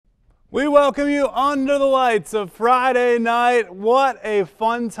We welcome you under the lights of Friday night. What a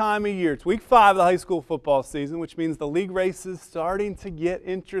fun time of year. It's week 5 of the high school football season, which means the league race is starting to get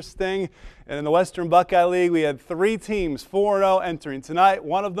interesting. And in the Western Buckeye League, we had 3 teams, 4-0 entering tonight.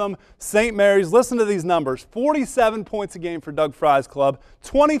 One of them, St. Mary's. Listen to these numbers. 47 points a game for Doug Fry's club,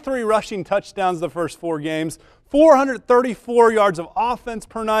 23 rushing touchdowns the first 4 games, 434 yards of offense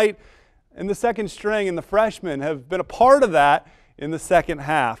per night. And the second string and the freshmen have been a part of that in the second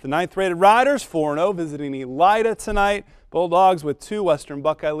half. The 9th-rated Riders, 4-0, visiting Elida tonight. Bulldogs with 2 Western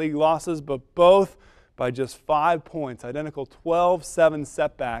Buckeye League losses, but both by just 5 points. Identical 12-7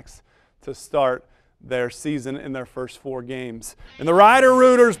 setbacks to start their season in their first 4 games. And the Rider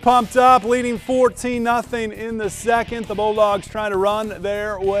Rooters pumped up, leading 14-0 in the second. The Bulldogs trying to run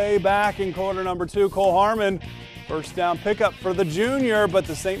their way back in quarter number 2. Cole Harmon, first down pickup for the junior, but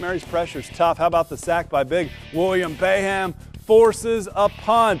the St. Mary's pressure's tough. How about the sack by big William Bayham? Forces a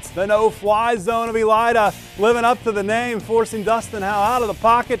punt. The no-fly zone of Elida living up to the name, forcing Dustin Howe out of the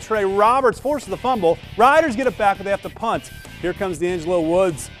pocket. Trey Roberts forces the fumble. Riders get it back, but they have to punt. Here comes D'Angelo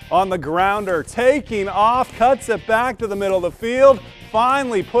Woods on the grounder, taking off, cuts it back to the middle of the field.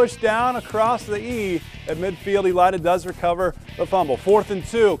 Finally pushed down across the E at midfield. Elida does recover the fumble. 4th and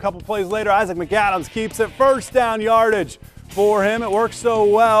 2. A couple plays later, Isaac McAdams keeps it. First down yardage for him. It works so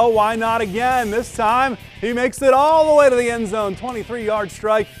well. Why not again? This time he makes it all the way to the end zone. 23-yard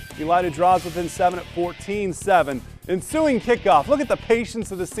strike. Elida draws within 7 at 14-7. Ensuing kickoff. Look at the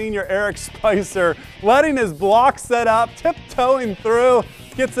patience of the senior Eric Spicer, letting his block set up, tiptoeing through,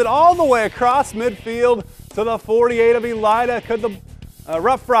 gets it all the way across midfield to the 48 of Elida. Could the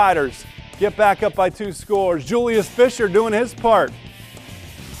Rough Riders get back up by 2 scores? Julius Fisher doing his part.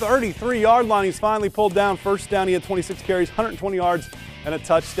 33-yard line, he's finally pulled down. First down, he had 26 carries, 120 yards and a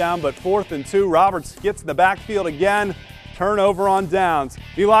touchdown, but 4th and 2. Roberts gets in the backfield again. Turnover on downs.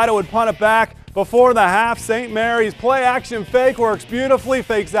 Elida would punt it back before the half. St. Mary's play action fake works beautifully,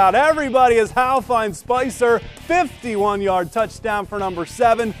 fakes out everybody as Howe finds Spicer. 51-yard touchdown for number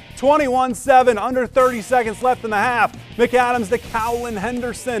 7. 21-7, under 30 seconds left in the half. McAdams to Cowlin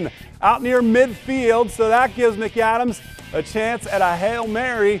Henderson out near midfield, so that gives McAdams a chance at a Hail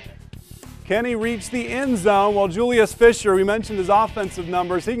Mary. Can he reach the end zone? Well, Julius Fisher, we mentioned his offensive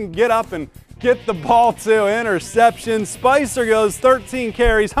numbers. He can get up and get the ball to interception. Spicer goes 13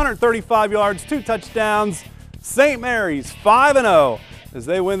 carries, 135 yards, 2 touchdowns. St. Mary's 5-0 as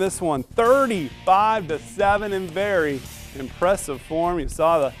they win this one 35-7 in very impressive form. You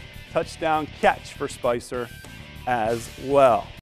saw the touchdown catch for Spicer as well.